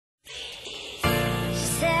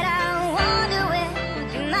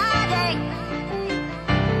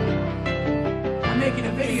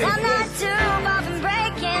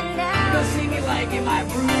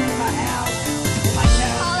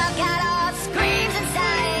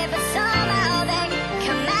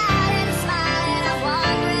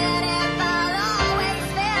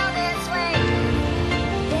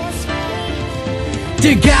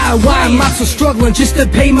Dear God, why am I so struggling just to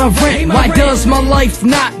pay my rent? Why does my life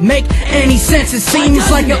not make any sense? It seems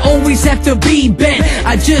like I always have to be bent.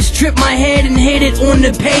 I just trip my head and hit it on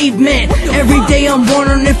the pavement. Every day I'm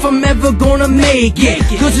wondering if I'm ever gonna make it,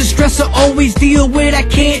 cause the stress I always deal with, I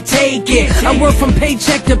can't take it. I work from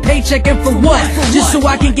paycheck to paycheck, and for what? Just so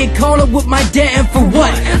I can get caught up with my debt, and for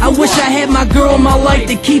what? I wish I had my girl in my life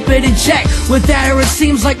to keep it in check. Without her it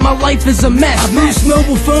seems like my life is a mess. My loose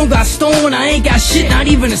mobile phone got stolen, I ain't got shit, not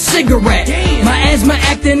even a cigarette. My asthma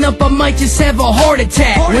acting up, I might just have a heart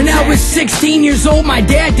attack. When I was 16 years old, my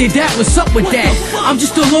dad did that. What's up with that? I'm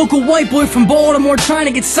just a local white boy from Baltimore trying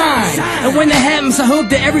to get signed, and when that happens I hope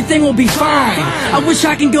that everything will be fine. I wish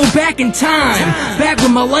I can go back in time, back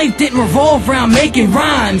when my life didn't revolve around making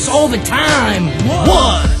rhymes all the time.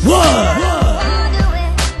 What?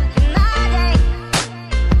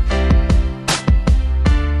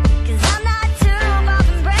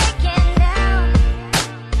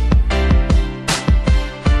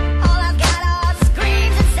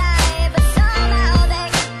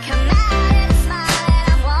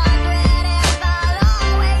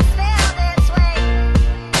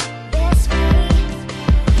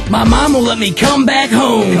 My mom will let me come back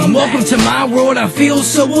home. Welcome to my world, I feel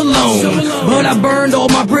so alone. But I burned all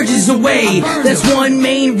my bridges away. That's one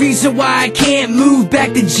main reason why I can't move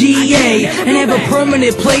back to GA and have a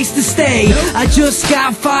permanent place to stay. I just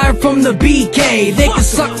got fired from the BK. They can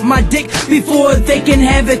suck my dick before they can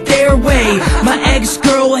have it their way. My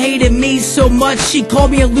ex-girl hated me so much, she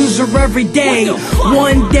called me a loser every day.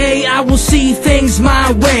 One day I will see things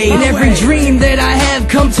my way, and every dream that I have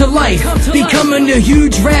come to life. Becoming a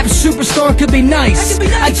huge rap superstar could be nice.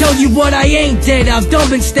 I tell you what, I ain't dead, I've done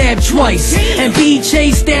been stabbed twice and be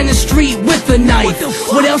chased down the street with a knife.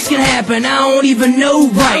 What else can happen? I don't even know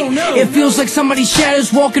right. It feels like somebody's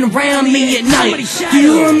shadows walking around me at night. Do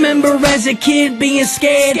you remember as a kid being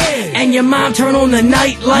scared and your mom turned on the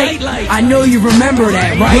night light? I know you remember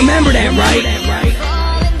that, right? Remember that, right?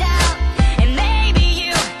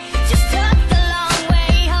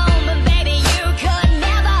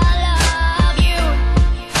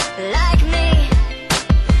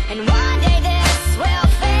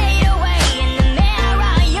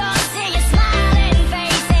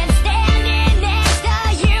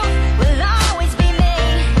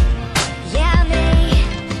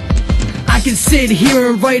 I can sit here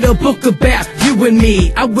and write a book about you and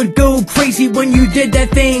me. I would go crazy when you did that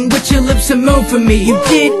thing with your lips and moan for me. You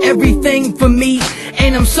did everything for me,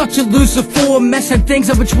 and I'm such a loser for messing things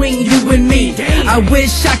up between you and me. I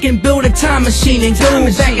wish I can build a time machine and go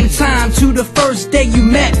back in time to the first day you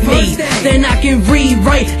met me. Then I can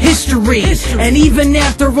rewrite history. And even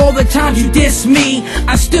after all the times you diss me,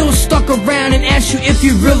 I still stuck around and asked you if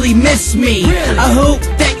you really miss me. I hope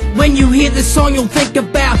that when you hear this song you'll think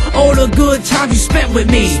about all the good times you spent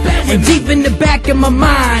with me. And deep in the back of my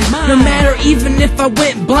mind, no matter even if I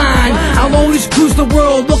went blind, I'll always cruise the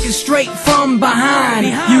world looking straight from behind.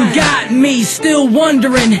 You got me still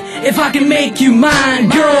wondering if I can make you mine.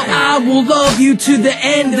 Girl, I will love you to the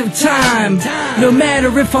end of time. No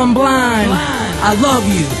matter if I'm blind, I love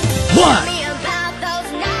you. What?